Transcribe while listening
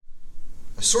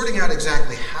Sorting out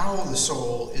exactly how the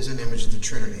soul is an image of the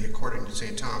Trinity, according to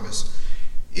St. Thomas,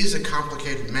 is a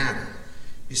complicated matter.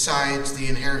 Besides the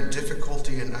inherent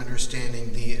difficulty in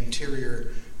understanding the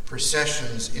interior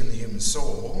processions in the human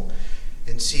soul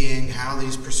and seeing how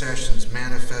these processions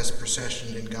manifest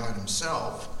procession in God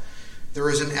himself, there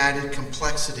is an added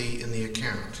complexity in the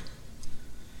account.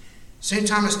 St.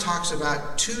 Thomas talks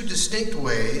about two distinct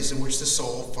ways in which the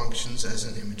soul functions as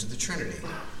an image of the Trinity.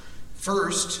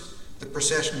 First, the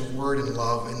procession of word and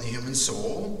love in the human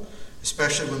soul,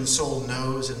 especially when the soul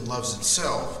knows and loves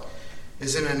itself,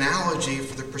 is an analogy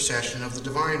for the procession of the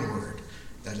divine word,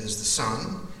 that is the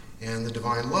Son, and the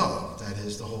divine love, that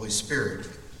is the Holy Spirit.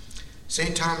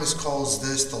 St. Thomas calls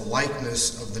this the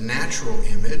likeness of the natural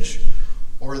image,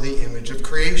 or the image of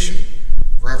creation,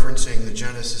 referencing the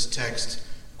Genesis text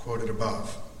quoted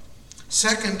above.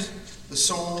 Second, the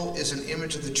soul is an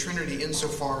image of the Trinity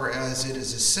insofar as it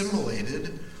is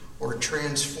assimilated or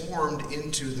transformed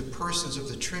into the persons of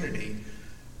the Trinity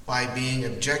by being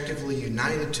objectively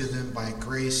united to them by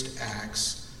graced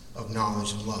acts of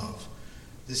knowledge and love.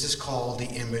 This is called the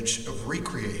image of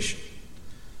recreation.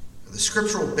 The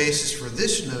scriptural basis for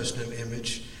this notion of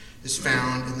image is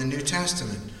found in the New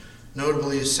Testament,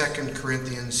 notably 2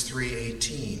 Corinthians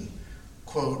 3:18.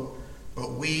 Quote,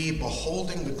 "But we,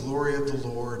 beholding the glory of the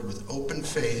Lord with open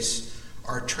face,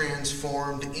 are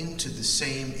transformed into the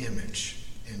same image."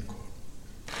 End quote.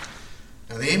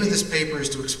 Now, the aim of this paper is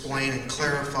to explain and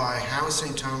clarify how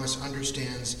St. Thomas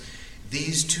understands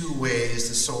these two ways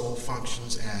the soul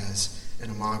functions as an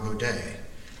Imago Dei,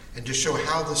 and to show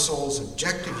how the soul's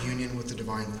objective union with the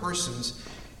divine persons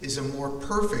is a more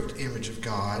perfect image of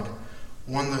God,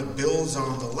 one that builds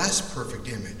on the less perfect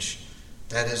image,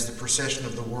 that is, the procession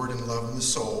of the word and love in the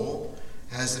soul,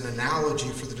 as an analogy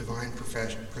for the divine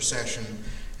procession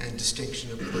and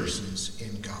distinction of persons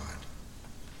in God.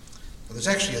 Now, there's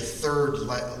actually a third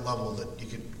level that you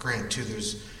could grant to.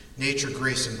 There's nature,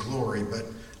 grace, and glory, but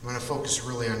I'm going to focus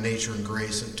really on nature and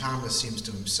grace, and Thomas seems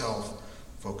to himself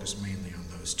focus mainly on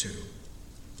those two.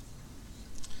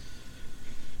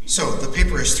 So, the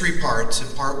paper has three parts. In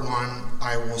part one,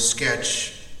 I will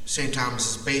sketch St.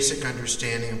 Thomas's basic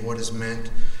understanding of what is meant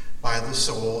by the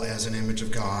soul as an image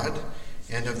of God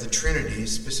and of the Trinity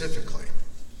specifically.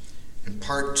 In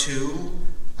part two,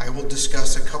 I will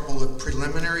discuss a couple of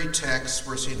preliminary texts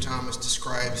where St. Thomas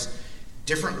describes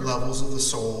different levels of the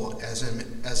soul as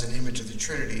an image of the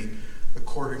Trinity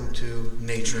according to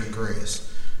nature and grace.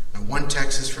 Now, one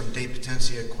text is from De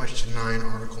Potentia, question 9,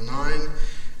 article 9,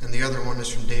 and the other one is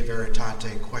from De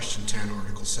Veritate, question 10,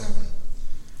 article 7.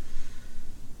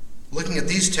 Looking at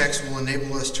these texts will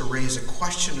enable us to raise a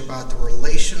question about the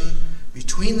relation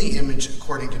between the image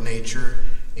according to nature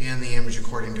and the image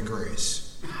according to grace.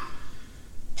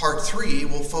 Part 3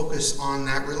 will focus on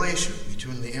that relation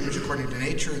between the image according to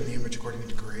nature and the image according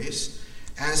to grace,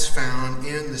 as found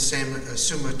in the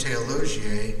Summa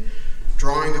Theologiae,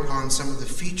 drawing upon some of the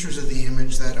features of the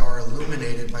image that are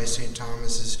illuminated by St.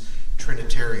 Thomas's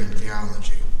Trinitarian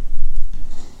theology.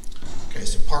 Okay,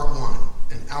 so part 1,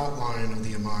 an outline of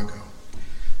the Imago.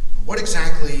 What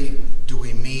exactly do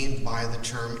we mean by the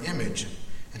term image,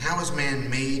 and how is man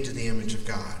made to the image of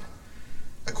God?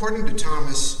 According to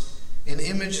Thomas, an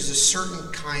image is a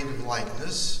certain kind of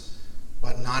likeness,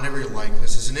 but not every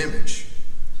likeness is an image.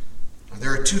 Now,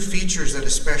 there are two features that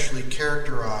especially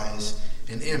characterize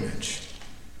an image.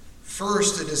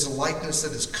 First, it is a likeness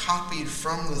that is copied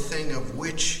from the thing of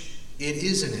which it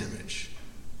is an image.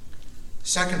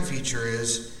 Second feature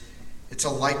is it's a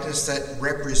likeness that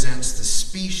represents the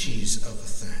species of a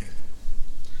thing.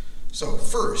 So,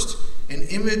 first, an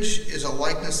image is a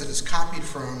likeness that is copied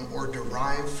from or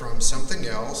derived from something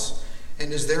else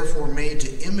and is therefore made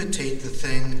to imitate the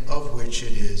thing of which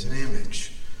it is an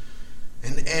image.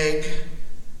 An egg,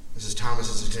 this is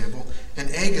Thomas's example, an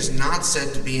egg is not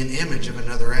said to be an image of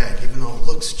another egg, even though it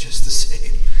looks just the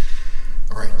same.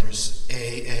 All right, there's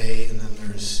A, and then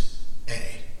there's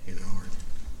A, or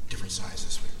different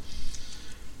sizes.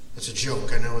 That's a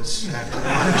joke. I know it's after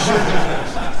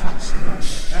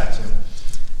lunch.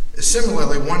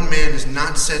 Similarly, one man is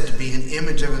not said to be an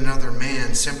image of another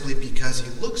man simply because he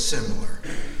looks similar.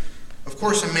 Of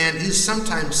course, a man is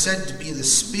sometimes said to be the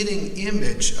spitting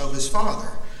image of his father,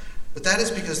 but that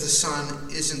is because the son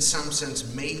is in some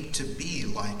sense made to be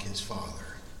like his father.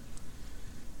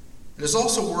 It is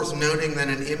also worth noting that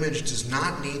an image does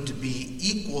not need to be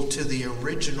equal to the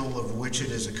original of which it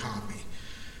is a copy.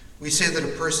 We say that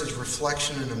a person's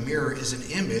reflection in a mirror is an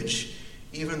image,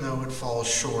 even though it falls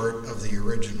short of the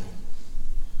original.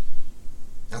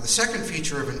 Now, the second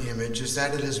feature of an image is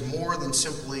that it is more than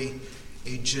simply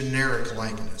a generic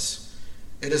likeness.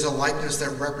 It is a likeness that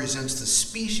represents the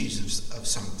species of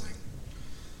something.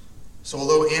 So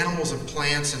although animals and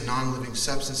plants and non-living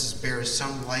substances bear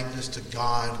some likeness to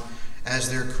God as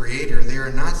their creator, they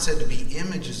are not said to be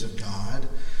images of God,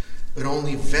 but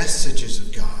only vestiges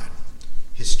of God,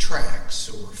 his tracks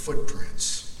or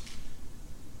footprints.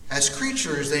 As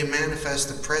creatures, they manifest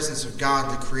the presence of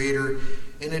God, the creator,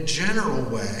 in a general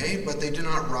way, but they do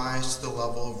not rise to the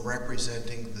level of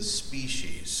representing the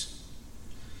species.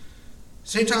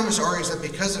 St. Thomas argues that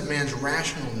because of man's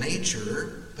rational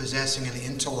nature, possessing an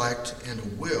intellect and a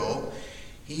will,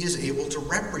 he is able to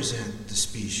represent the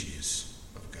species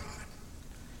of God.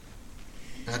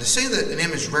 Now, to say that an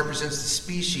image represents the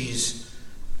species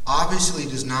obviously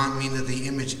does not mean that the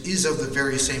image is of the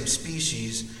very same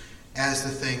species as the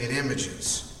thing it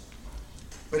images.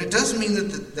 But it does mean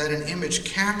that an image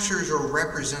captures or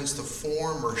represents the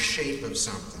form or shape of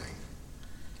something.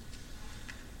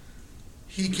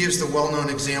 He gives the well-known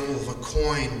example of a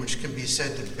coin which can be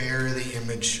said to bear the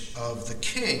image of the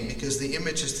king because the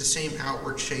image is the same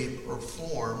outward shape or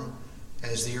form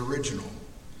as the original.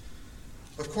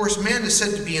 Of course, man is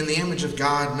said to be in the image of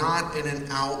God not in an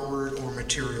outward or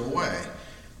material way,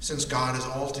 since God is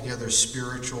altogether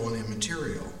spiritual and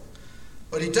immaterial.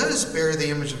 But he does bear the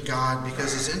image of God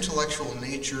because his intellectual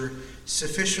nature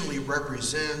sufficiently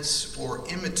represents or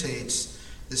imitates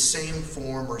the same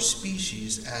form or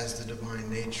species as the divine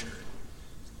nature,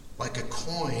 like a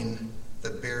coin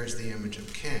that bears the image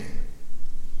of king.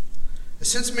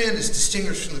 Since man is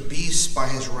distinguished from the beasts by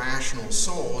his rational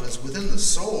soul, it is within the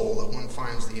soul that one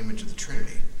finds the image of the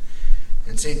Trinity.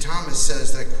 And St. Thomas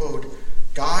says that, quote,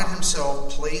 God himself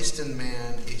placed in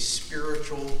man a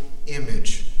spiritual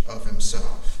image of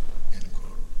himself, end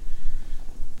quote.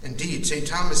 Indeed, St.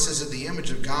 Thomas says that the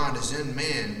image of God is in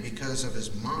man because of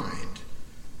his mind,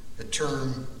 a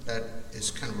term that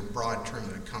is kind of a broad term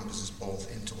that encompasses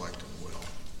both intellect and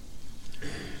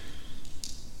will.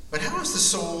 But how is the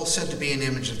soul said to be an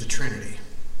image of the Trinity?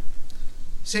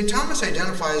 St. Thomas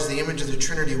identifies the image of the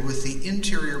Trinity with the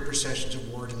interior processions of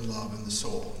word and love in the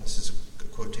soul. This is a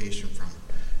quotation from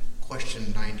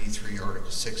question 93,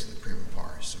 article 6 of the Prima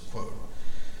Pars. So, quote,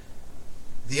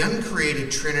 the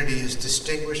uncreated Trinity is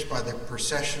distinguished by the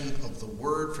procession of the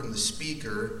word from the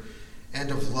speaker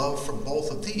and of love from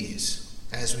both of these,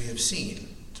 as we have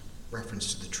seen,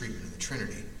 reference to the treatment of the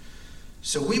Trinity.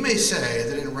 So we may say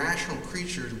that in rational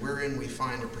creatures wherein we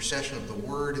find a procession of the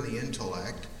word and the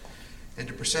intellect and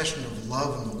a procession of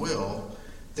love and the will,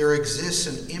 there exists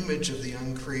an image of the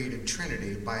uncreated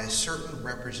Trinity by a certain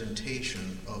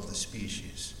representation of the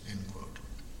species, end quote.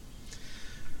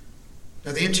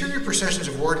 Now, the interior processions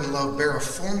of word and love bear a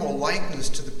formal likeness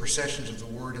to the processions of the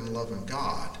word and love in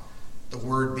God, the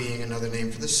word being another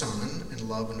name for the Son and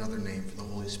love another name for the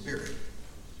Holy Spirit.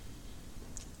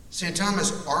 St.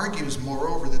 Thomas argues,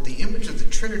 moreover, that the image of the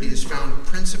Trinity is found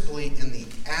principally in the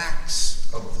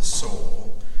acts of the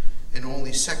soul and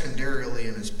only secondarily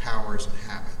in its powers and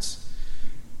habits.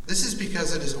 This is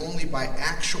because it is only by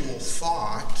actual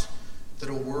thought that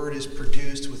a word is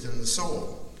produced within the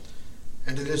soul.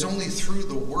 And it is only through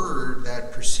the word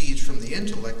that proceeds from the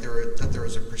intellect that there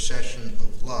is a procession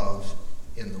of love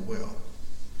in the will.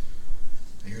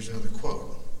 Now here's another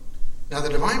quote. Now the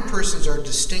divine persons are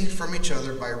distinct from each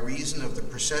other by reason of the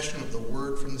procession of the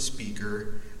word from the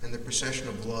speaker and the procession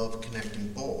of love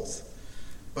connecting both.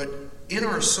 But in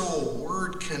our soul,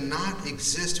 word cannot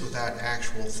exist without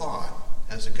actual thought,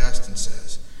 as Augustine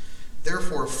says.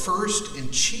 Therefore, first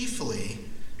and chiefly,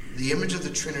 the image of the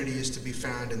Trinity is to be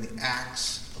found in the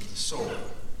acts of the soul.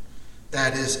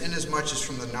 That is, inasmuch as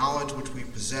from the knowledge which we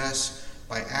possess,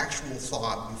 by actual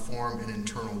thought we form an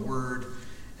internal word,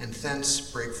 and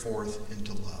thence break forth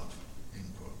into love. End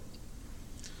quote.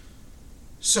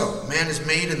 So, man is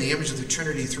made in the image of the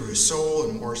Trinity through his soul,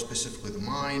 and more specifically the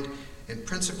mind, and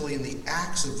principally in the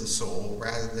acts of the soul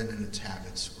rather than in its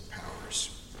habits or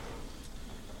powers.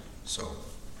 So,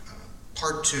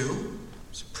 part 2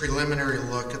 is a preliminary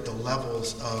look at the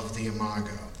levels of the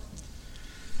Imago.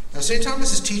 Now, St.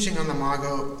 Thomas's teaching on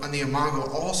the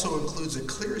Imago also includes a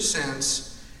clear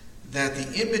sense that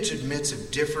the image admits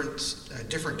of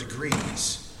different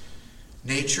degrees,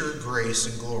 nature, grace,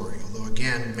 and glory. Although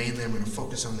again, mainly I'm going to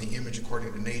focus on the image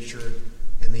according to nature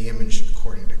and the image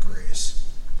according to grace.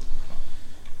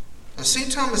 Now,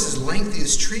 St. Thomas's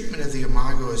lengthiest treatment of the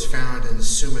Imago is found in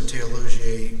Summa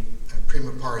Theologiae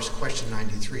Prima Pars, question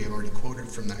 93. I've already quoted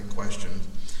from that question.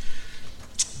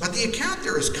 But the account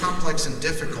there is complex and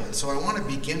difficult, so I want to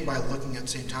begin by looking at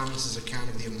St. Thomas's account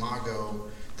of the Imago,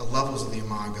 the levels of the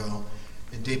Imago,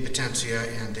 in De Potentia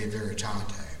and De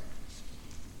Veritate.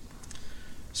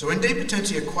 So in De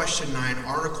Potentia, question 9,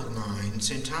 article 9,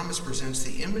 St. Thomas presents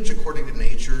the image according to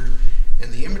nature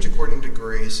and the image according to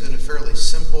grace in a fairly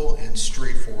simple and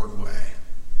straightforward way.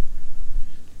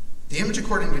 The image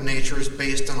according to nature is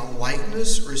based on a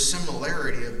likeness or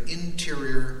similarity of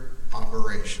interior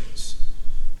operations.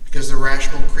 Because the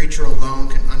rational creature alone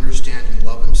can understand and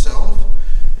love himself,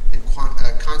 and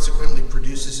consequently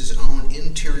produces his own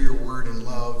interior word and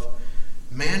love,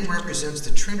 man represents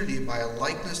the Trinity by a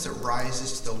likeness that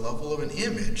rises to the level of an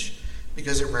image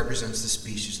because it represents the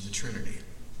species of the Trinity.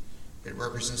 It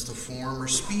represents the form or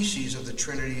species of the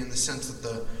Trinity in the sense that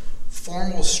the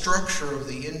formal structure of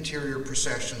the interior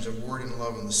processions of word and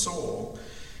love in the soul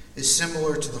is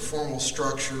similar to the formal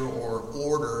structure or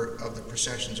order of the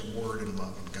processions of word and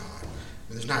love in God.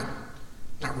 There's not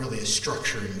really a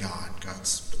structure in God.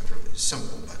 God's really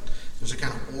simple, but there's a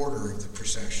kind of order of the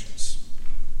processions.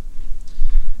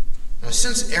 Now,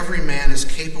 since every man is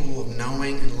capable of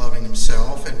knowing and loving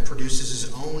himself and produces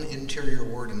his own interior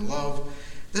word and love,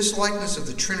 this likeness of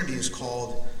the Trinity is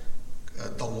called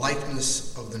the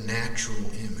likeness of the natural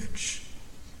image.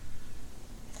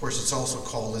 Of course, it's also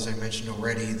called, as I mentioned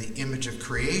already, the image of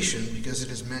creation because it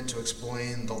is meant to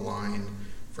explain the line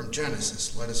from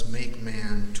Genesis, let us make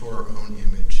man to our own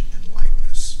image and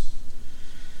likeness.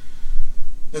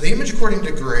 Now, the image according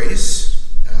to grace,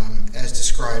 as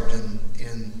described in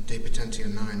De Potentia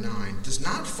 9:9, does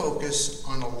not focus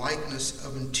on a likeness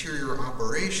of interior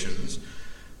operations,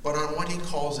 but on what he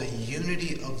calls a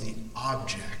unity of the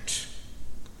object.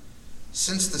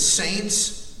 Since the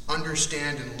saints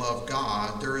understand and love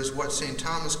God, there is what St.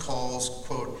 Thomas calls,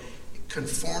 quote,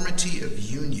 conformity of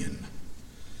union,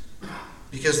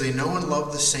 because they know and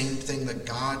love the same thing that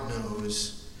God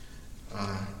knows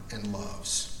and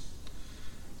loves.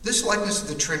 This likeness of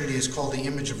the Trinity is called the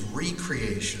image of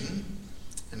recreation,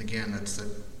 and again, that's a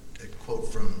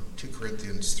quote from 2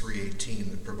 Corinthians 3:18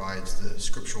 that provides the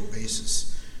scriptural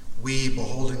basis. We,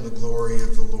 beholding the glory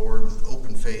of the Lord with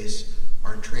open face,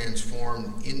 are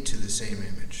transformed into the same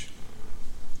image.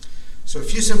 So a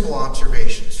few simple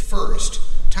observations. First,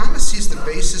 Thomas sees the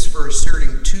basis for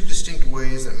asserting two distinct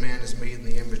ways that man is made in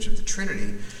the image of the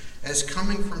Trinity as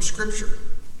coming from Scripture,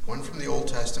 one from the Old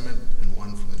Testament and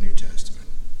one from the New Testament.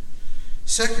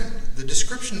 Second, the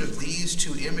description of these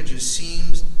two images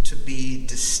seems to be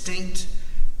distinct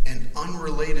and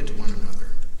unrelated to one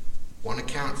another. One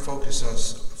account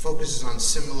focuses on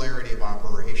similarity of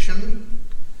operation,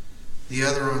 the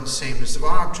other on sameness of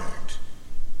object.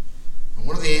 And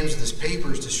one of the aims of this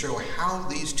paper is to show how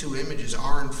these two images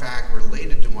are in fact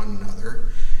related to one another,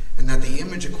 and that the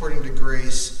image according to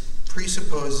grace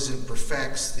presupposes and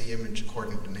perfects the image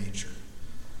according to nature.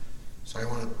 So I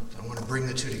want to bring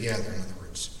the two together, in other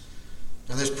words.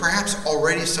 Now there's perhaps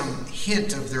already some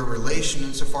hint of their relation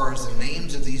insofar as the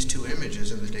names of these two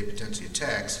images in the De Potentia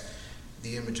text,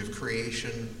 the image of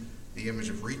creation, the image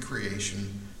of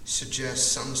recreation, suggests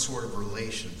some sort of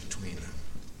relation between them.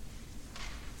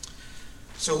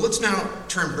 So let's now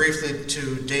turn briefly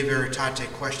to De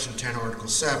Veritate, question 10, article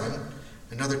 7,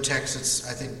 another text that's,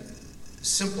 I think,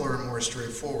 simpler and more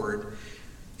straightforward.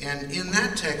 And in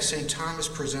that text, St. Thomas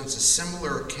presents a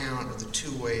similar account of the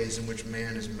two ways in which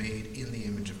man is made in the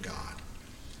image of God.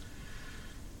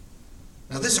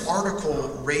 Now, this article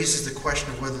raises the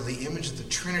question of whether the image of the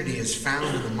Trinity is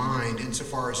found in the mind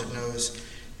insofar as it knows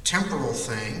temporal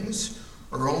things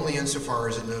or only insofar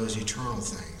as it knows eternal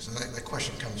things. And that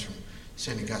question comes from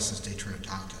St. Augustine's De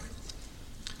Trinitate.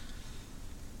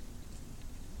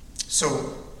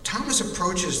 So, Thomas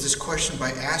approaches this question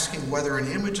by asking whether an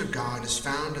image of God is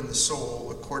found in the soul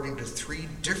according to three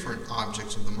different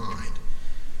objects of the mind.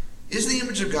 Is the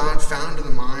image of God found in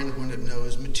the mind when it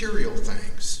knows material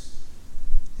things?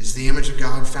 Is the image of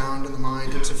God found in the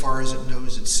mind insofar as it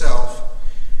knows itself?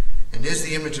 And is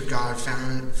the image of God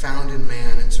found in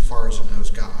man insofar as it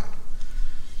knows God?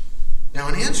 Now,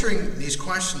 in answering these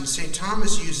questions, St.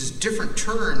 Thomas uses different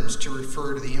terms to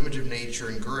refer to the image of nature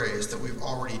and grace that we've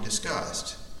already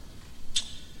discussed.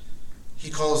 He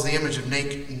calls the image of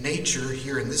nature,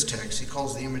 here in this text, he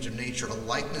calls the image of nature a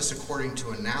likeness according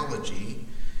to analogy,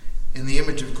 and the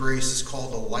image of grace is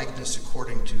called a likeness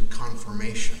according to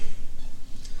conformation.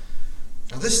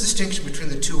 Now, this distinction between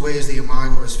the two ways the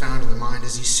Imago is found in the mind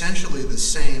is essentially the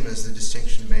same as the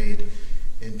distinction made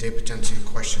in De Potentia,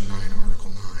 question 9, article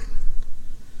 9.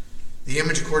 The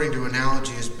image according to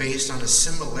analogy is based on a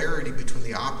similarity between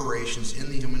the operations in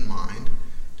the human mind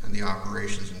and the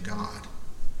operations in God.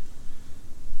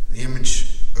 The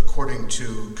image according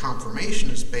to conformation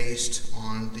is based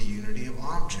on the unity of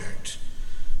object.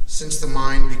 Since the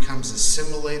mind becomes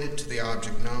assimilated to the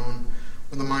object known,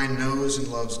 When the mind knows and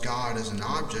loves God as an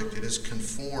object, it is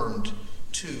conformed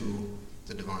to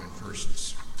the divine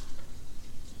persons.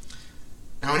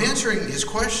 Now, in answering his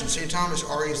question, St. Thomas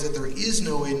argues that there is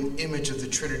no image of the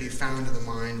Trinity found in the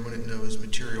mind when it knows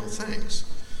material things.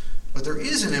 But there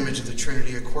is an image of the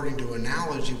Trinity according to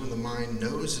analogy when the mind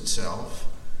knows itself,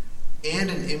 and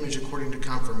an image according to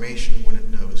confirmation when it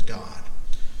knows God.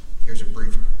 Here's a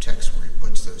brief text where he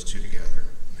puts those two together.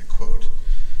 I quote,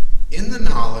 "In the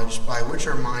knowledge by which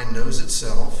our mind knows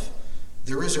itself,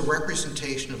 there is a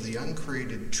representation of the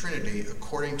uncreated Trinity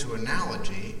according to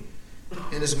analogy,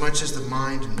 inasmuch as the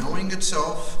mind knowing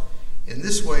itself in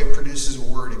this way produces a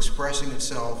word expressing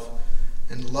itself,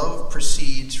 and love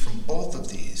proceeds from both of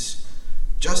these,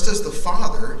 just as the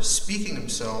Father, speaking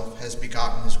himself, has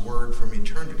begotten his word from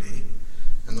eternity,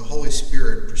 and the Holy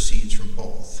Spirit proceeds from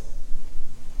both.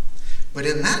 But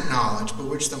in that knowledge by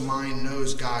which the mind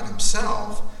knows God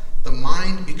himself, the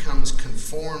mind becomes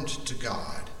conformed to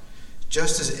God,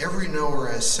 just as every knower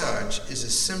as such is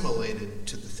assimilated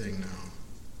to the thing known."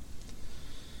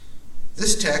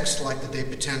 This text, like the De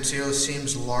Potentio,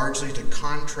 seems largely to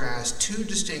contrast two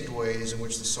distinct ways in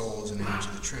which the soul is an image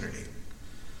of the Trinity.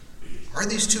 Are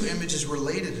these two images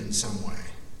related in some way?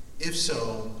 If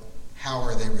so, how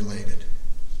are they related?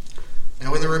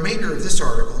 Now, in the remainder of this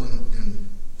article, in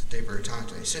the De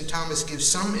Veritate, St. Thomas gives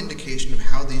some indication of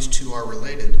how these two are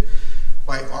related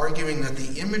by arguing that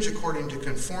the image according to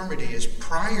conformity is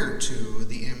prior to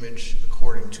the image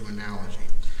according to analogy.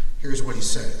 Here's what he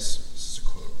says. This is a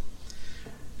quote.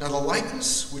 "Now the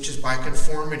likeness which is by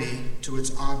conformity to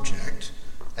its object,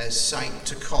 as sight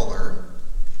to color,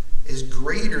 is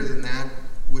greater than that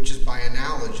which is by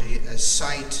analogy, as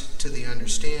sight to the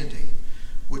understanding,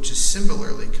 which is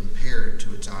similarly compared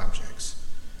to its objects.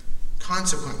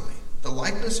 Consequently, the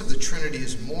likeness of the Trinity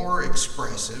is more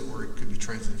expressive, or it could be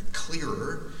translated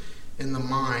clearer, in the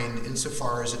mind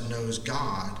insofar as it knows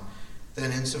God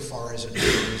than insofar as it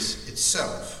knows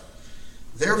itself.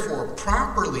 Therefore,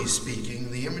 properly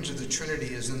speaking, the image of the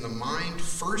Trinity is in the mind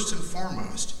first and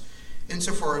foremost,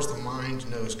 insofar as the mind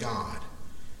knows God.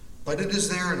 But it is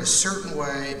there in a certain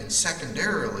way and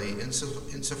secondarily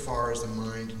insofar as the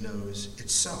mind knows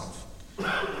itself,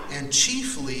 and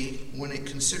chiefly when it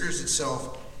considers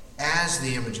itself as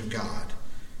the image of God,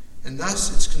 and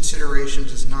thus its consideration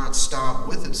does not stop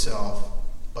with itself,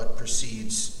 but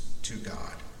proceeds to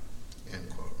God." End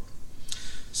quote.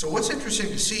 So what's interesting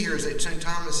to see here is that St.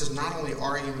 Thomas is not only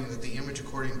arguing that the image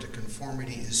according to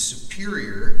conformity is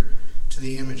superior to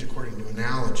the image according to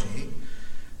analogy,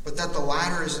 but that the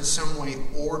latter is in some way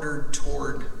ordered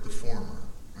toward the former.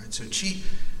 Right? So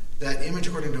that image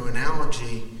according to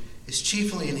analogy is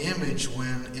chiefly an image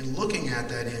when, in looking at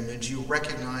that image, you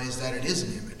recognize that it is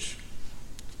an image.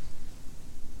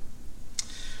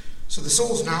 So the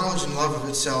soul's knowledge and love of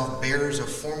itself bears a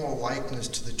formal likeness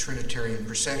to the Trinitarian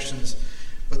processions,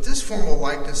 but this formal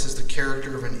likeness is the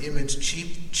character of an image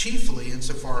chiefly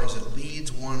insofar as it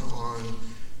leads one on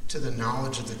to the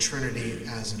knowledge of the Trinity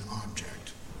as an object.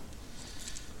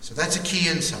 So that's a key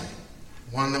insight,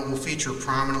 one that will feature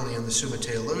prominently in the Summa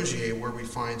Theologiae, where we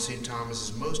find St.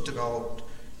 Thomas's most developed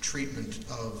treatment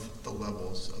of the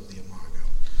levels of the Imago.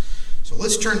 So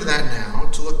let's turn to that now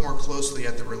to look more closely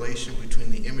at the relation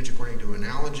between the image according to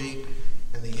analogy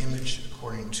and the image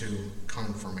according to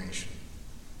confirmation.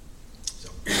 So,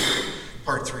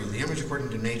 part 3, the image according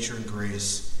to nature and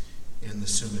grace in the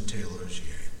Summa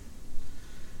Theologiae.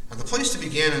 Now, the place to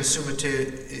begin is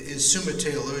Summa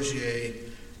Theologiae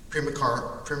Prima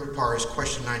Pars,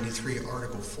 question 93,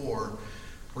 article 4,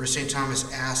 where St. Thomas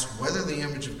asks whether the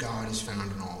image of God is found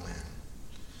in all men.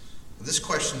 This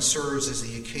question serves as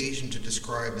the occasion to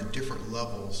describe the different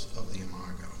levels of the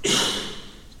Imago.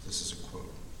 This is a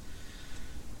quote.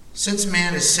 "Since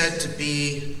man is said to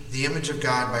be the image of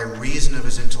God by reason of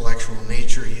his intellectual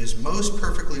nature, he is most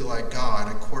perfectly like God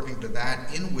according to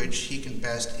that in which he can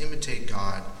best imitate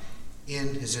God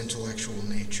in his intellectual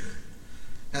nature.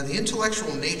 Now, the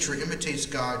intellectual nature imitates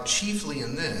God chiefly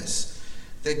in this,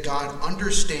 that God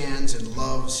understands and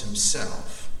loves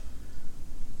himself.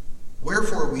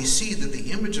 Wherefore, we see that the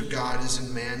image of God is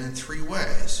in man in 3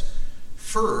 ways.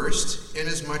 First,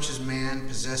 inasmuch as man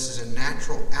possesses a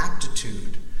natural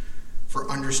aptitude for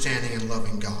understanding and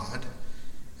loving God,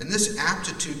 and this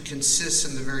aptitude consists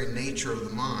in the very nature of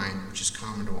the mind, which is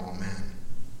common to all men.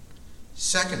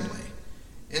 Secondly,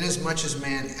 inasmuch as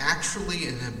man actually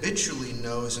and habitually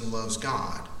knows and loves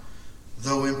God,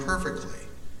 though imperfectly,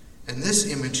 and this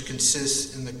image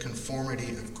consists in the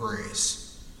conformity of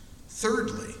grace.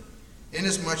 Thirdly,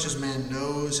 inasmuch as man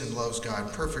knows and loves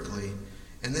God perfectly,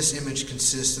 and this image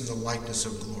consists in the likeness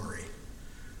of glory.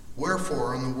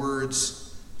 Wherefore, on the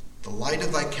words, "The light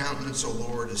of thy countenance, O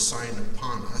Lord, is shining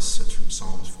upon us," that's from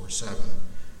Psalms 4:7,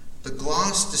 the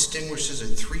gloss distinguishes a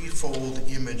threefold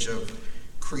image of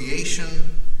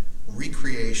creation,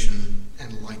 recreation,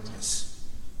 and likeness.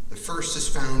 The first is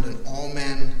found in all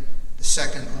men, the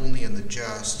second only in the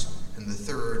just, and the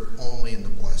third only in the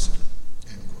blessed.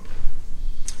 End quote.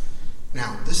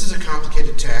 Now, this is a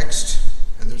complicated text,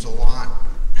 and there's a lot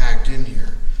packed in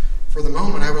here. For the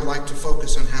moment, I would like to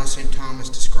focus on how St. Thomas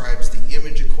describes the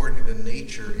image according to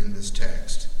nature in this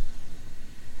text.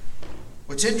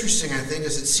 What's interesting, I think,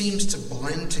 is it seems to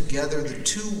blend together the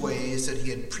two ways that he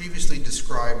had previously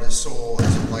described the soul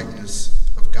as a likeness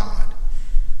of God.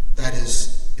 That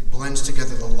is, it blends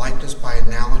together the likeness by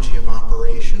analogy of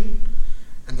operation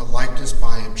and the likeness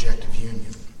by objective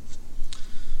union.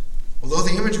 Although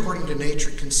the image according to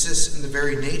nature consists in the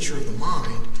very nature of the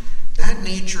mind, that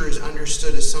nature is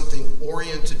understood as something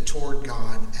oriented toward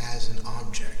God as an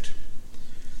object.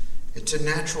 It's a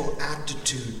natural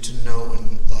aptitude to know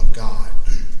and love God.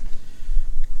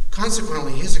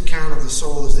 Consequently, his account of the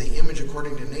soul as the image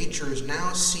according to nature is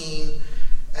now seen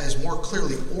as more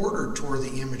clearly ordered toward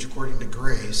the image according to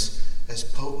grace as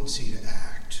potency to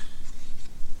act.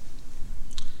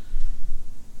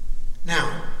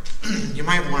 Now, you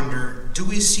might wonder, do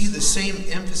we see the same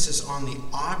emphasis on the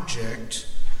object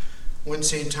when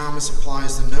St. Thomas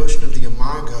applies the notion of the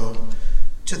Imago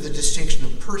to the distinction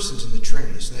of persons in the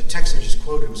Trinity? So that text I just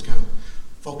quoted was kind of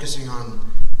focusing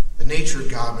on the nature of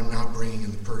God but not bringing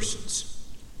in the persons.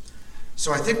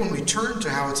 So I think when we turn to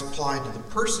how it's applied to the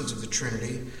persons of the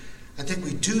Trinity, I think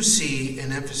we do see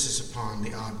an emphasis upon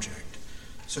the object.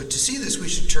 So to see this, we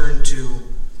should turn to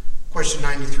question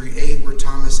 93:8, where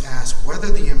Thomas asks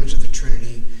whether the image of the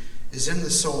Trinity is in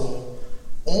the soul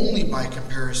only by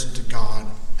comparison to God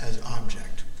as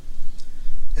object.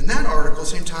 In that article,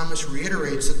 St. Thomas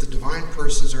reiterates that the divine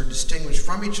persons are distinguished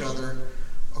from each other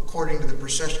according to the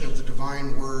procession of the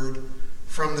divine word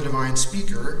from the divine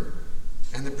speaker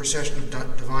and the procession of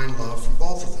divine love from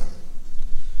both of them.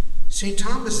 St.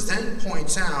 Thomas then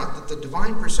points out that the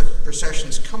divine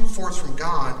processions come forth from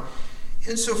God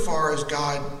insofar as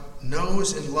God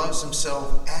knows and loves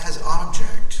himself as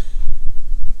object.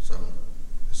 So,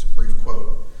 that's a brief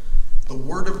quote. The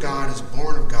Word of God is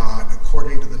born of God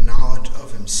according to the knowledge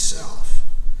of himself,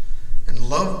 and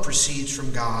love proceeds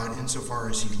from God insofar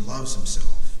as he loves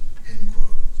himself. End quote.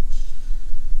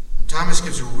 And Thomas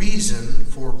gives a reason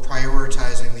for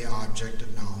prioritizing the object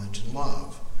of knowledge and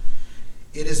love.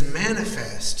 It is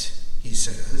manifest, he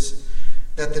says,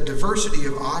 that the diversity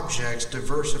of objects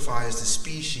diversifies the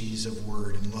species of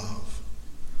word and love.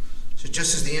 So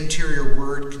just as the interior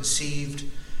word conceived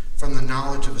from the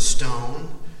knowledge of a stone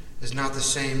is not the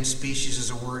same species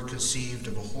as a word conceived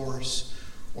of a horse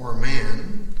or a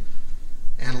man,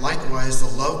 and likewise the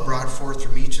love brought forth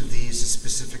from each of these is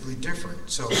specifically different.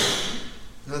 So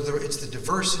in other words, it's the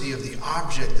diversity of the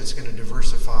object that's going to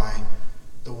diversify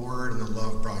the word and the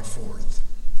love brought forth.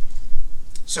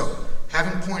 So,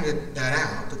 having pointed that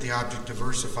out, that the object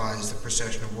diversifies the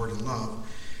procession of word and love,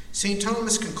 St.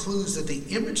 Thomas concludes that the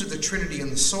image of the Trinity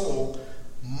in the soul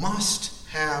must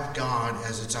have God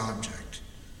as its object.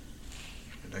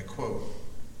 And I quote,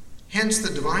 "Hence the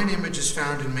divine image is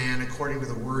found in man according to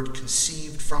the word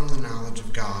conceived from the knowledge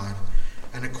of God,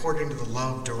 and according to the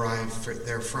love derived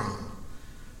therefrom.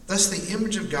 Thus the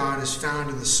image of God is found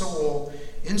in the soul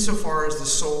insofar as the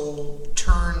soul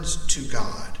turns to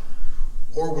God,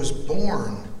 or was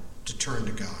born to turn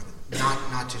to God,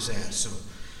 not to say it."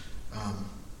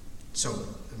 So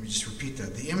let me just repeat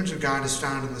that. The image of God is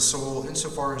found in the soul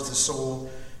insofar as the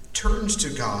soul turns to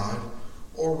God,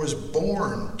 or was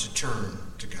born to turn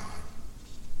to God.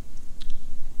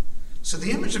 So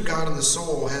the image of God in the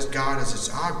soul has God as its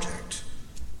object,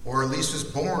 or at least was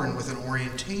born with an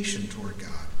orientation toward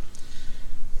God.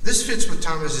 This fits with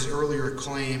Thomas's earlier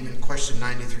claim in question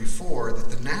 93:4 that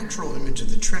the natural image of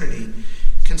the Trinity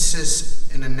consists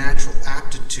in a natural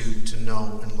aptitude to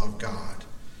know and love God,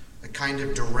 a kind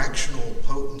of directional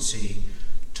potency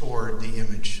toward the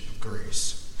image of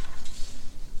grace.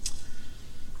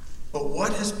 But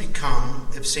what has become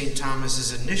of St.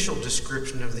 Thomas's initial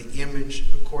description of the image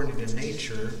according to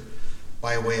nature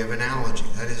by way of analogy?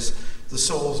 That is, the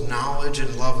soul's knowledge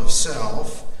and love of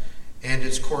self and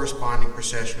its corresponding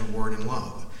procession of word and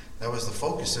love. That was the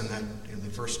focus in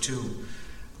the first two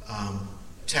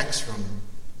texts from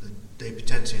the De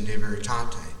Potentia and De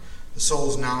Veritate. The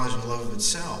soul's knowledge and love of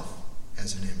itself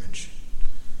as an image.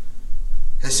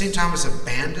 Has St. Thomas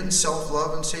abandoned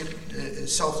self-love and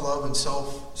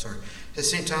Has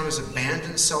St. Thomas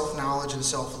abandoned self-knowledge and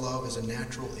self-love as a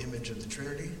natural image of the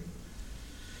Trinity?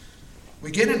 We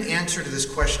get an answer to this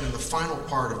question in the final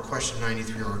part of question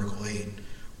 93, Article 8,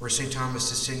 where St. Thomas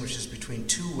distinguishes between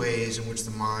two ways in which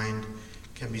the mind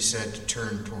can be said to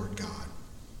turn toward God.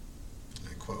 And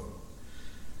I quote,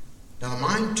 "Now the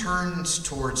mind turns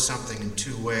towards something in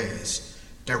two ways,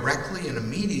 directly and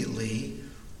immediately,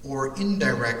 or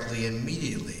indirectly and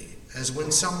immediately, as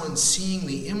when someone seeing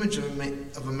the image of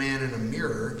a man in a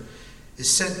mirror is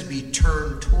said to be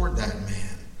turned toward that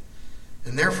man.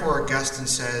 And therefore Augustine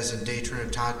says in De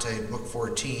Trinitate, Book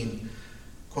 14,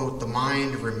 quote, the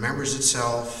mind remembers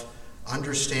itself,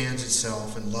 understands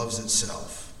itself, and loves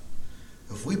itself.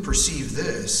 If we perceive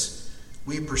this,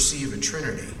 we perceive a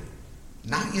Trinity,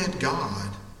 not yet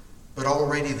God, but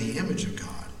already the image of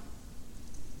God."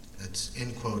 That's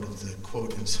end quote of the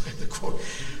quote inside the quote.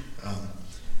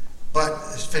 But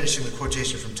finishing the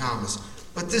quotation from Thomas,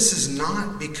 "But this is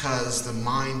not because the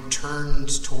mind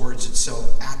turns towards itself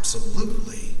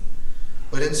absolutely,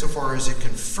 but insofar as it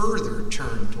can further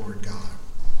turn toward God."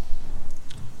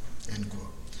 End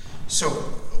quote. So,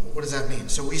 what does that mean?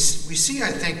 So we see,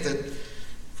 I think, that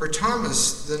for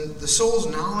Thomas, the soul's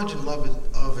knowledge and love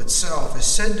of itself is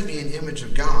said to be an image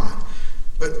of God,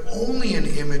 but only an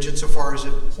image insofar as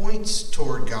it points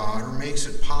toward God or makes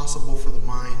it possible for the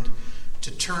mind to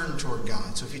turn toward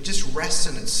God. So if it just rests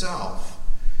in itself,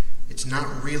 it's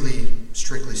not really,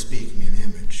 strictly speaking, an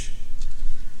image.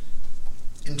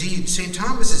 Indeed, St.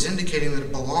 Thomas is indicating that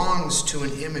it belongs to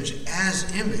an image as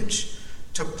image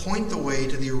to point the way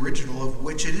to the original of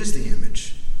which it is the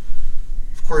image.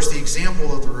 Of course, the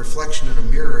example of the reflection in a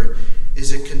mirror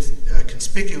is a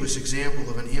conspicuous example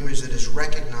of an image that is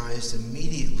recognized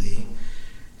immediately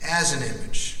as an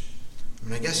image. I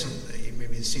mean, I guess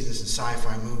maybe you see this in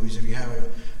sci-fi movies. If you have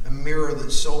a mirror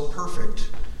that's so perfect,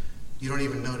 you don't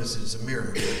even notice it's a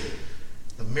mirror.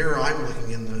 The mirror I'm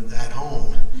looking in at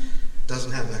home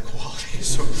doesn't have that quality.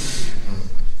 So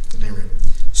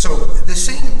the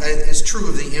same is true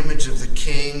of the image of the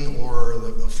king or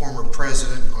the former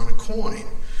president on a coin,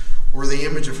 or the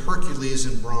image of Hercules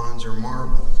in bronze or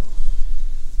marble.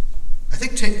 I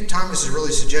think Thomas is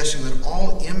really suggesting that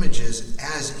all images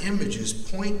as images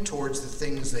point towards the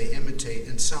things they imitate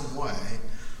in some way,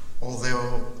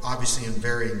 although obviously in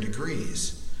varying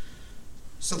degrees.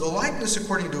 So the likeness,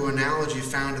 according to analogy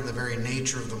found in the very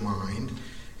nature of the mind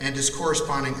and its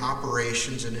corresponding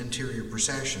operations and interior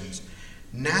processions,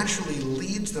 naturally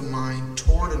leads the mind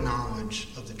toward a knowledge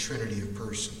of the Trinity of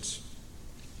persons.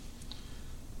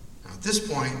 Now, at this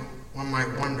point, one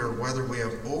might wonder whether we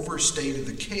have overstated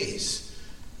the case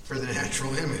for the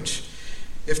natural image.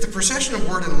 If the procession of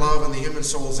word and love in the human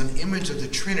soul is an image of the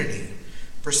Trinity,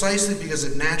 precisely because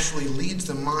it naturally leads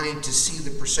the mind to see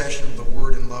the procession of the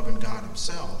word and love in God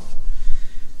himself,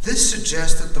 this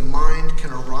suggests that the mind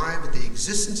can arrive at the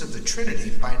existence of the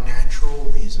Trinity by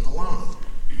natural reason alone.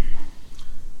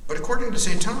 But according to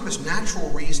St. Thomas, natural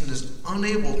reason is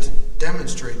unable to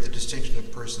demonstrate the distinction of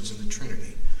persons in the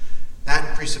Trinity.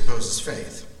 That presupposes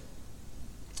faith.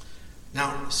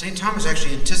 Now, St. Thomas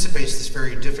actually anticipates this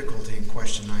very difficulty in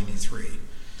question 93.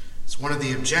 It's one of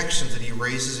the objections that he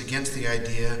raises against the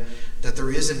idea that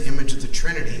there is an image of the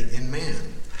Trinity in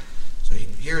man. So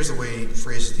here's the way he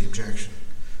phrases the objection.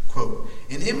 Quote,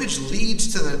 "An image leads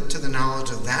to the knowledge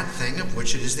of that thing of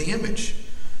which it is the image.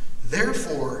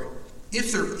 Therefore,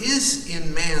 if there is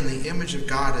in man the image of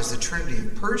God as the Trinity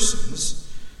of persons,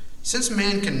 since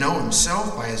man can know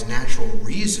himself by his natural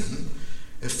reason,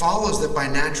 it follows that by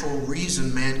natural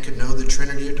reason man can know the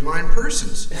Trinity of divine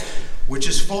persons, which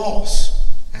is false,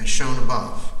 as shown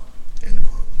above." End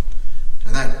quote.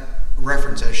 Now that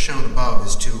reference, as shown above,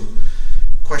 is to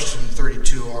question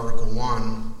 32, Article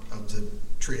 1 of the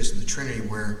Treatise of the Trinity,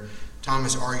 where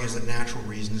Thomas argues that natural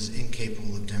reason is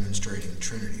incapable of demonstrating the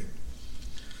Trinity.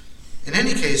 In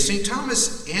any case, St.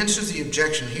 Thomas answers the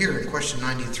objection here in question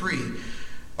 93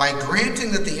 by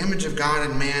granting that the image of God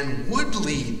in man would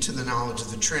lead to the knowledge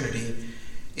of the Trinity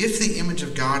if the image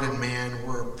of God in man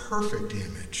were a perfect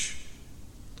image.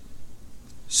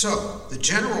 So, the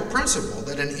general principle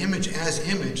that an image as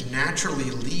image naturally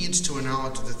leads to a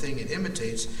knowledge of the thing it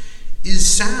imitates is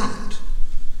sound.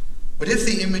 But if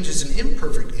the image is an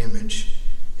imperfect image,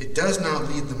 it does not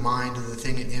lead the mind to the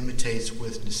thing it imitates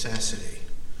with necessity.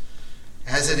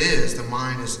 As it is, the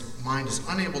mind is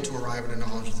unable to arrive at a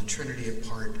knowledge of the Trinity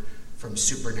apart from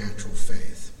supernatural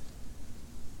faith.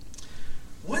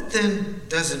 What then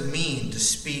does it mean to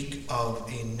speak of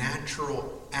a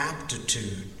natural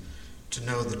aptitude to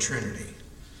know the Trinity?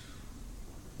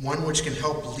 One which can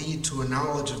help lead to a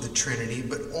knowledge of the Trinity,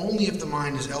 but only if the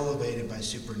mind is elevated by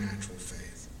supernatural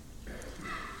faith.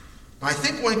 Now, I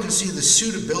think one can see the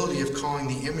suitability of calling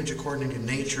the image according to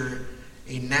nature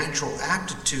a natural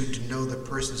aptitude to know the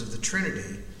persons of the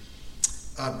Trinity,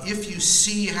 if you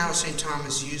see how St.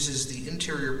 Thomas uses the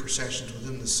interior processions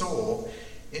within the soul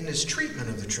in his treatment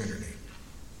of the Trinity.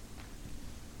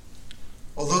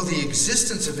 Although the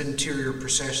existence of interior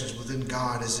processions within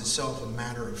God is itself a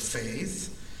matter of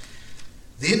faith,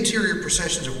 the interior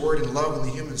processions of word and love in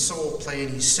the human soul play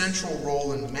an essential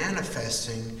role in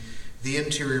manifesting the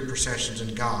interior processions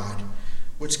in God,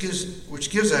 which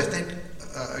gives, I think,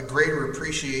 a greater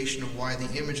appreciation of why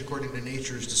the image according to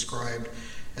nature is described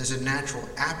as a natural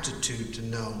aptitude to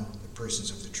know the persons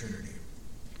of the Trinity.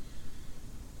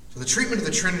 So the treatment of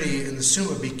the Trinity in the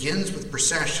Summa begins with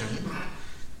procession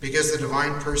because the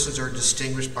divine persons are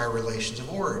distinguished by relations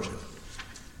of origin.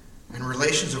 And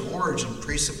relations of origin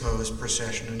presuppose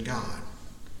procession in God.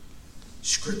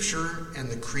 Scripture and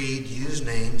the Creed use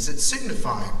names that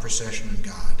signify procession in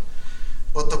God.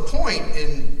 But the point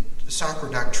in Sacra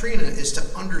Doctrina is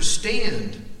to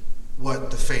understand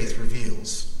what the faith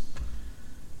reveals.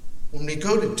 When we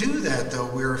go to do that, though,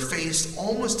 we are faced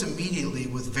almost immediately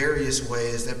with various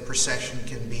ways that procession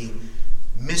can be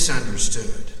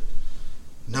misunderstood,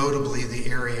 notably the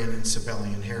Arian and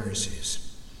Sabellian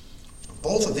heresies.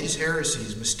 Both of these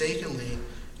heresies mistakenly,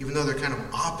 even though they're kind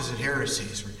of opposite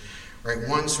heresies, right?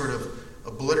 One sort of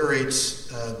obliterates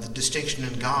the distinction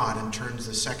in God and turns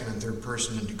the second and third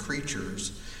person into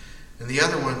creatures, and the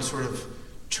other one sort of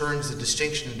turns the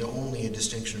distinction into only a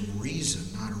distinction of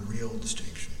reason, not a real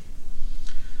distinction.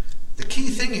 The key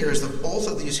thing here is that both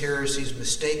of these heresies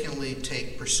mistakenly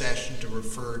take procession to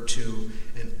refer to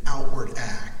an outward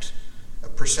act, a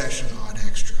procession ad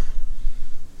extra.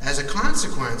 As a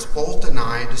consequence, both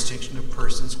deny a distinction of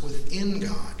persons within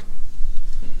God.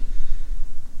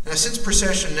 Now, since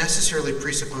procession necessarily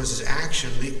presupposes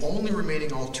action, the only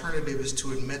remaining alternative is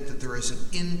to admit that there is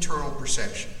an internal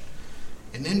procession,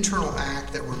 an internal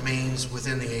act that remains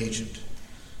within the agent.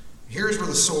 Here's where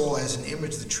the soul as an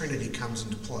image of the Trinity comes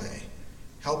into play,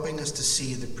 helping us to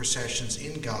see the processions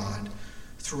in God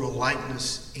through a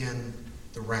likeness in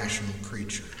the rational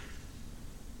creature.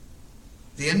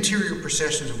 The interior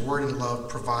processions of word and love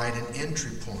provide an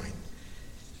entry point.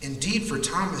 Indeed, for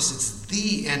Thomas, it's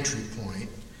the entry point,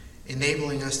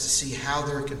 enabling us to see how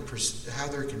there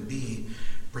can be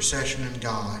procession in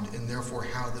God, and therefore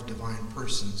how the divine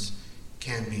persons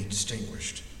can be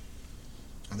distinguished.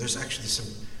 Now, there's actually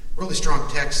some really strong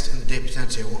text in the De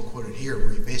Potentia, I won't quote it here,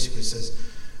 where he basically says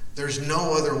there's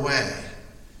no other way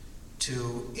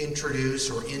to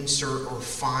introduce or insert or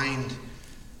find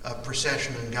a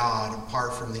procession in God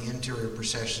apart from the interior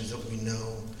processions that we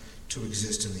know to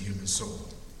exist in the human soul.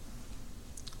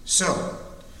 So,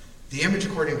 the image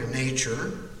according to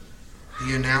nature,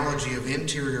 the analogy of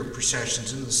interior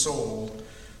processions in the soul,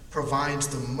 provides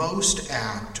the most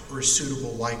apt or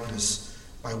suitable likeness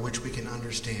by which we can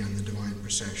understand the divine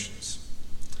processions.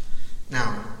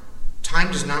 Now,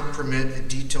 time does not permit a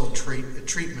detailed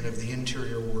treatment of the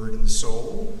interior word in the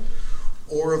soul,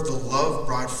 or of the love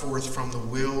brought forth from the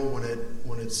will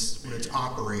when it's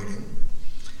operating.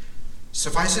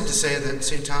 Suffice it to say that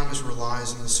St. Thomas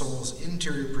relies on the soul's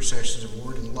interior processions of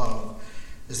word and love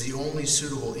as the only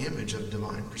suitable image of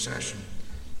divine procession.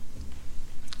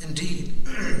 Indeed,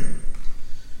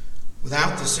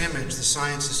 without this image, the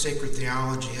science of sacred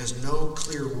theology has no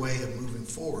clear way of moving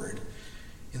forward,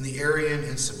 and the Arian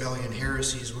and Sabellian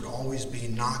heresies would always be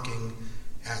knocking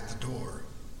at the door.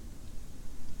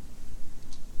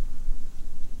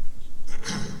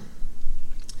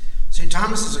 St.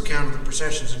 Thomas's account of the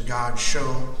processions in God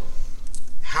show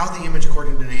how the image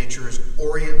according to nature is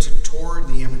oriented toward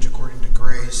the image according to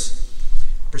grace,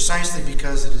 precisely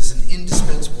because it is an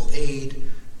indispensable aid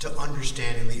to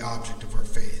understanding the object of our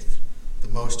faith, the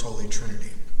Most Holy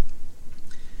Trinity.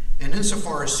 And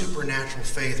insofar as supernatural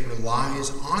faith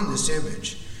relies on this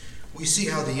image, we see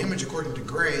how the image according to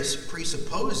grace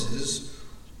presupposes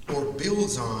or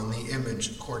builds on the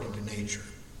image according to nature.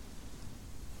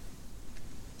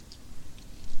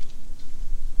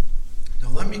 Now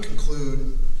let me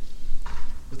conclude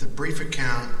with a brief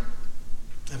account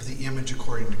of the image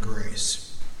according to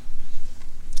grace.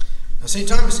 Now St.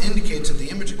 Thomas indicates that the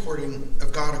image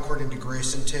of God according to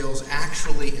grace entails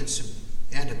actually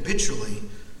and habitually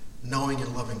knowing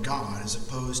and loving God, as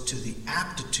opposed to the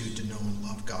aptitude to know and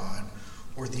love God,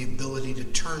 or the ability to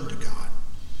turn to God.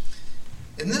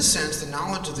 In this sense, the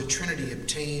knowledge of the Trinity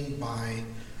obtained by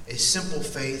a simple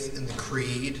faith in the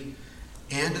Creed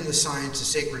and in the science of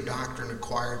sacred doctrine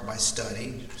acquired by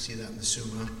study, see that in the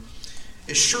Summa,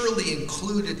 is surely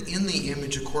included in the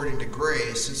image according to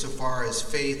grace, insofar as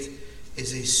faith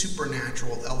is a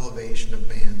supernatural elevation of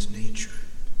man's nature.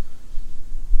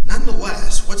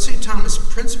 Nonetheless, what St. Thomas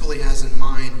principally has in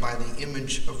mind by the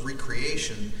image of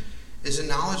recreation is a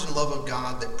knowledge and love of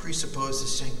God that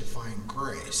presupposes sanctifying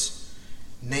grace,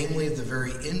 namely the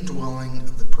very indwelling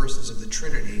of the persons of the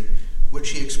Trinity, which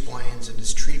he explains in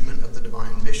his treatment of the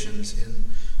divine missions in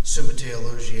Summa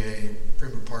Theologiae,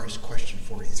 Prima Pars, question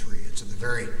 43. It's at the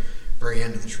very, very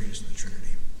end of the treatise of the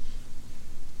Trinity.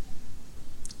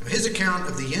 Now, his account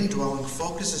of the indwelling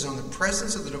focuses on the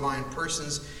presence of the divine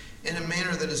persons in a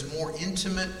manner that is more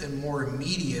intimate and more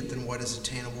immediate than what is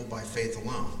attainable by faith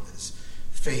alone. It's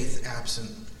faith absent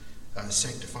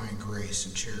sanctifying grace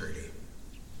and charity.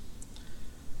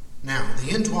 Now,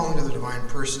 the indwelling of the divine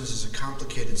persons is a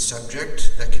complicated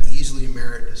subject that could easily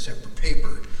merit a separate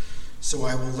paper, so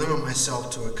I will limit myself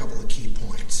to a couple of key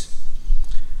points.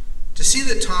 To see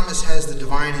that Thomas has the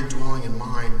divine indwelling in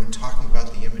mind when talking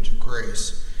about the image of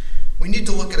grace, we need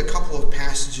to look at a couple of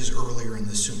passages earlier in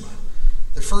the Summa.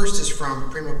 The first is from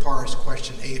Prima Pars,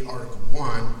 question 8, article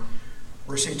 1,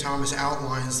 where St. Thomas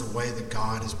outlines the way that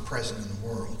God is present in the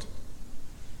world.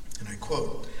 And I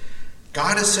quote,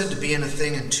 "God is said to be in a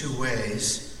thing in two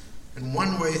ways, in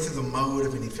one way through the mode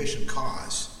of an efficient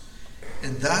cause,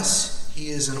 and thus he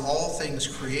is in all things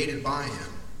created by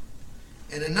him.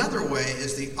 In another way,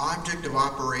 as the object of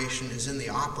operation is in the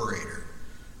operator,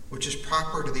 which is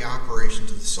proper to the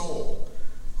operations of the soul,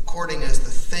 according as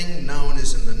the thing known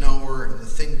is in the knower, and the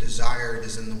thing desired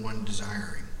is in the one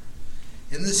desiring.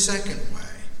 In the second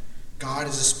way, God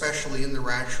is especially in the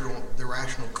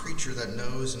rational creature that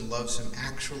knows and loves him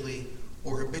actually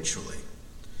or habitually.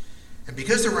 And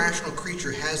because the rational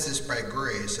creature has this by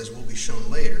grace, as will be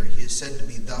shown later, he is said to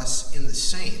be thus in the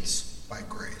saints by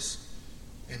grace."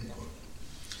 End quote.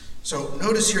 So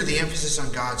notice here the emphasis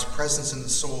on God's presence in the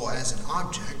soul as an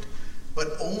object,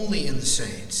 but only in the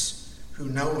saints who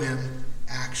know him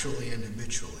actually and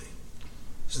habitually.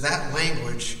 So that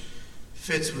language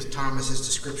fits with Thomas's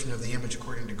description of the image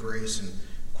according to grace in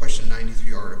question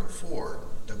 93, article 4,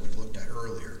 that we looked at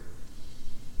earlier.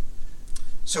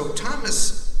 So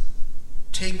Thomas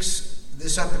takes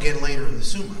this up again later in the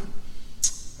Summa.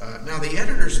 Now, the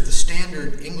editors of the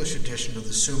standard English edition of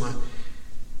the Summa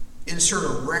insert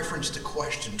a reference to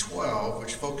question 12,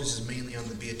 which focuses mainly on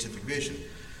the beatific vision.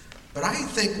 But I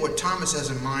think what Thomas has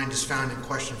in mind is found in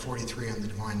question 43 on the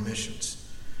divine missions.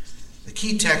 The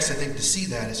key text, I think, to see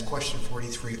that is question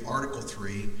 43, article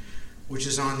 3, which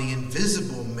is on the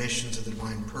invisible missions of the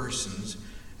divine persons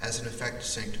as an effect of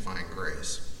sanctifying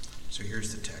grace. So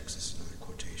here's the text. This is another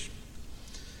quotation.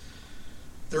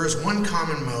 "There is one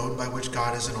common mode by which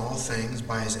God is in all things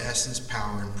by his essence,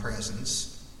 power, and presence,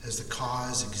 as the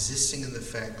cause existing in the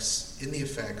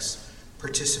effects,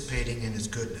 participating in his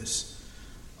goodness.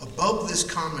 Above this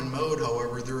common mode,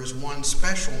 however, there is one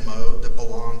special mode that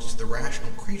belongs to the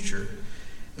rational creature,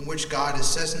 in which God is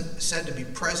said to be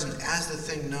present as the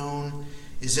thing known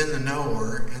is in the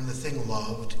knower, and the thing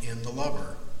loved in the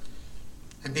lover.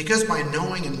 And because by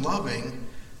knowing and loving,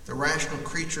 the rational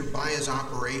creature by his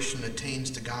operation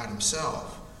attains to God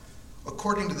himself,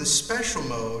 according to this special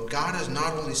mode, God is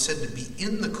not only said to be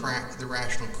in the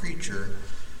rational creature,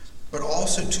 but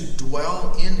also to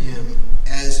dwell in him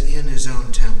as in his own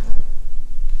temple.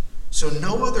 So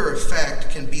no other effect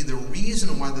can be the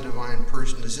reason why the divine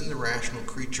person is in the rational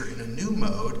creature in a new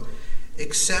mode,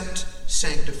 except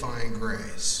sanctifying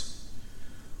grace.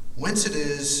 Whence it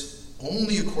is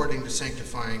only according to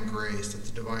sanctifying grace that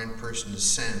the divine person is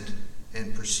sent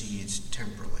and proceeds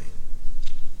temporally."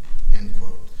 End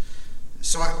quote.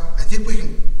 So I think we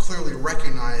can clearly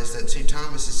recognize that St.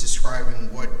 Thomas is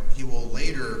describing what he will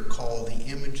later call the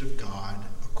image of God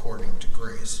according to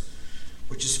grace,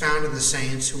 which is found in the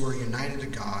saints who are united to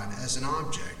God as an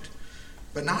object,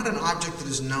 but not an object that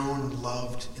is known and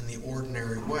loved in the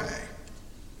ordinary way.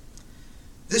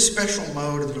 This special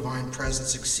mode of the divine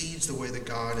presence exceeds the way that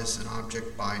God is an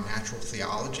object by natural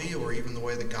theology, or even the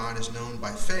way that God is known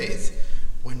by faith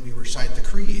when we recite the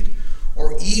creed,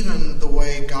 or even the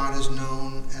way God is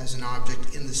known as an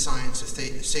object in the science of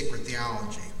sacred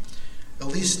theology, at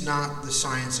least not the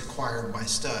science acquired by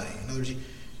study. In other words,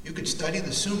 you could study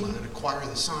the Summa and acquire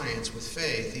the science with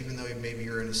faith, even though maybe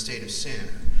you're in a state of sin.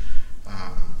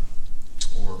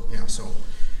 So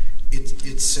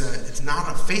it's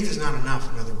not faith is not enough,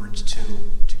 in other words, to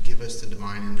give us the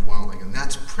divine indwelling, and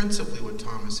that's principally what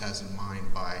Thomas has in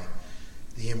mind by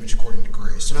the image according to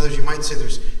grace. In other words, you might say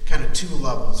there's kind of two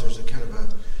levels. There's a kind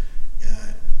of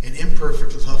an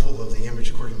imperfect level of the image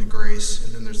according to grace,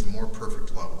 and then there's the more perfect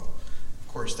level. Of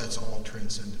course, that's all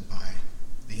transcended by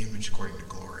the image according to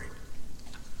glory.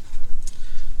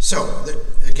 So,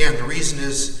 again, the reason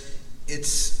is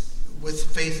it's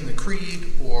with faith in the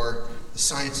creed or the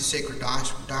science of sacred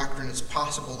doctrine, it's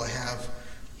possible to have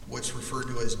what's referred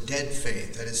to as dead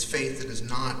faith, that is, faith that is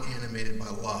not animated by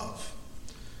love.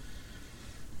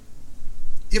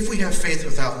 If we have faith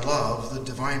without love, the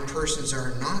divine persons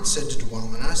are not said to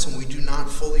dwell in us, and we do not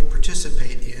fully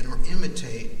participate in or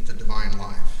imitate the divine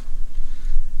life.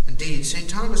 Indeed, St.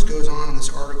 Thomas goes on in this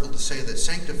article to say that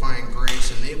sanctifying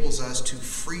grace enables us to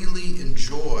freely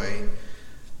enjoy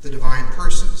the divine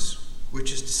persons,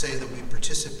 which is to say that we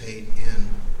participate in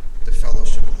the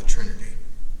fellowship of the Trinity.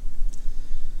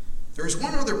 There is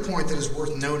one other point that is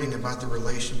worth noting about the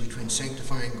relation between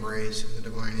sanctifying grace and the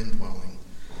divine indwelling,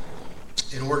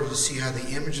 in order to see how the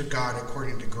image of God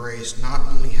according to grace not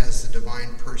only has the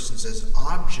divine persons as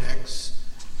objects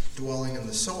dwelling in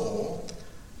the soul,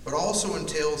 but also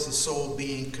entails the soul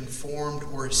being conformed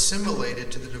or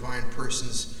assimilated to the divine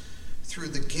persons through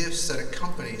the gifts that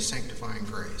accompany sanctifying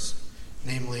grace,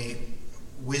 namely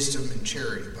wisdom and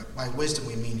charity. But by wisdom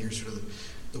we mean here sort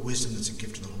of the wisdom that's a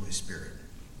gift of the Holy Spirit.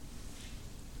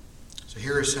 So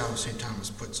here is how St. Thomas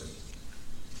puts it.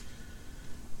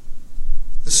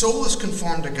 The soul is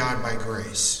conformed to God by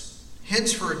grace.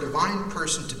 Hence, for a divine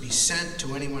person to be sent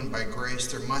to anyone by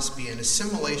grace, there must be an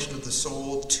assimilation of the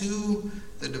soul to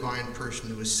the divine person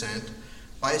who is sent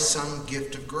by some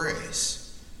gift of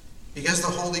grace. Because the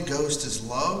Holy Ghost is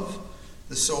love,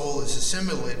 the soul is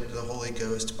assimilated to the Holy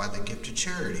Ghost by the gift of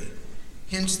charity.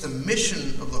 Hence, the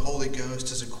mission of the Holy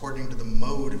Ghost is according to the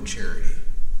mode of charity.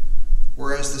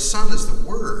 Whereas the Son is the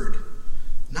Word,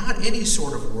 not any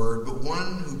sort of word, but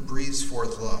one who breathes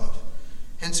forth love.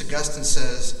 Hence, Augustine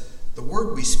says, the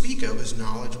word we speak of is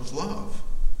knowledge with love.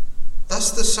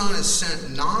 Thus, the Son is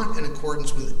sent not in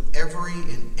accordance with every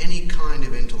and any kind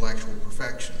of intellectual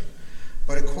perfection,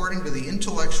 but according to the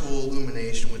intellectual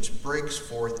illumination which breaks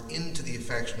forth into the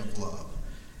affection of love,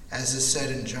 as is said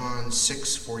in John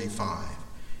 6:45.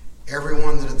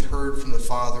 Everyone that hath heard from the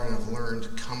Father and hath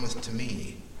learned cometh to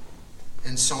me.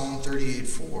 And Psalm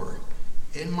 38:4.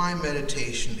 In my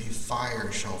meditation a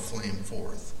fire shall flame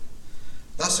forth.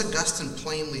 Thus Augustine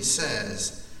plainly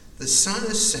says, the Son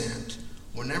is sent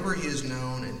whenever he is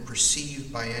known and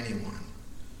perceived by anyone.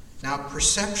 Now,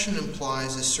 perception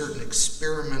implies a certain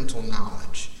experimental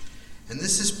knowledge, and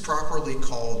this is properly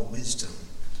called wisdom,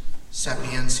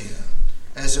 sapientia,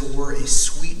 as it were a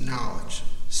sweet knowledge,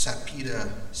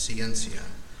 sapida scientia,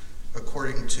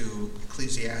 according to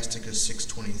Ecclesiasticus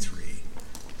 6:23.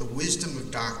 The wisdom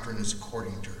of doctrine is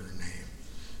according to her name.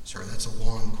 Sorry, that's a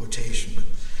long quotation, but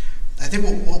I think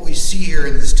what we see here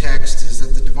in this text is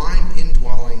that the divine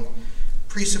indwelling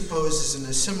presupposes an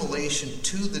assimilation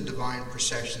to the divine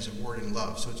processions of word and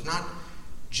love. So it's not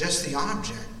just the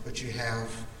object, but you have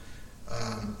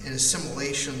an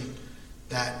assimilation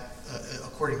that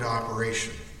according to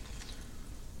operation.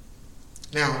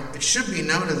 Now, it should be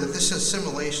noted that this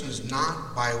assimilation is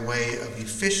not by way of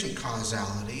efficient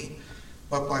causality,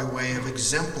 but by way of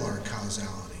exemplar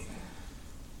causality.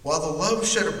 While the love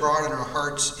shed abroad in our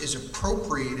hearts is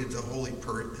appropriated to the Holy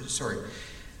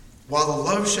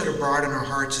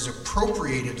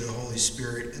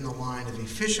Spirit in the line of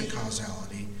efficient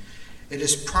causality, it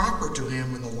is proper to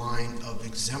him in the line of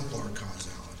exemplar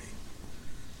causality.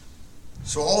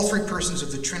 So all three persons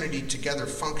of the Trinity together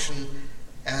function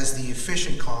as the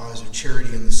efficient cause of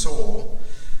charity in the soul,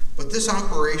 but this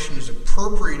operation is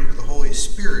appropriated to the Holy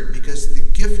Spirit because the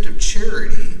gift of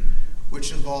charity,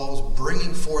 which involves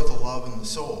bringing forth a love in the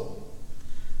soul,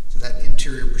 so that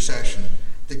interior procession,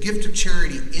 the gift of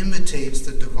charity imitates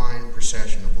the divine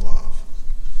procession of love.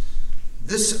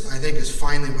 This, I think, is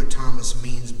finally what Thomas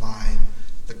means by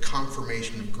the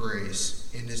confirmation of grace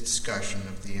in his discussion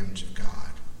of the image of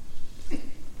God.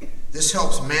 This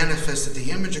helps manifest that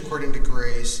the image according to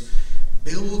grace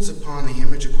builds upon the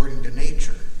image according to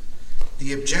nature.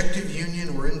 The objective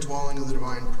union or indwelling of the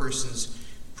divine persons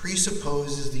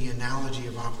presupposes the analogy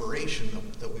of operation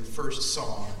that we first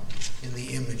saw in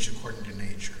the image according to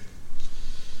nature.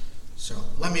 So,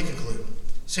 let me conclude.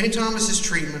 St. Thomas's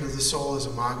treatment of the soul as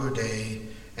Imago Dei,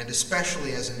 and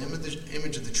especially as an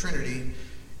image of the Trinity,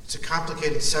 it's a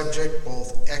complicated subject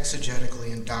both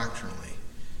exegetically and doctrinally.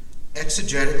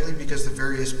 Exegetically, because the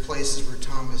various places where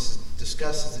Thomas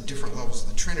discusses the different levels of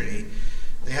the Trinity,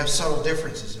 they have subtle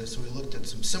differences. So we looked at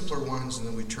some simpler ones, and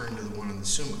then we turned to the one in the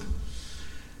Summa.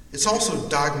 It's also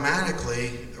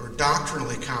dogmatically or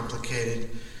doctrinally complicated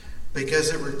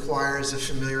because it requires a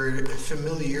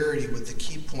familiarity with the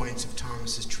key points of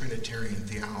Thomas's Trinitarian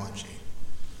theology.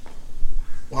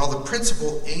 While the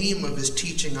principal aim of his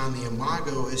teaching on the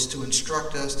Imago is to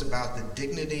instruct us about the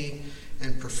dignity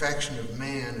and perfection of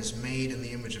man as made in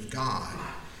the image of God,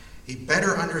 A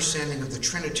better understanding of the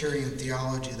Trinitarian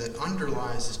theology that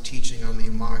underlies his teaching on the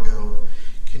Imago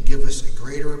can give us a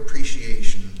greater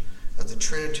appreciation of the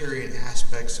Trinitarian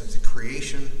aspects of the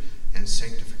creation and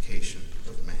sanctification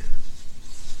of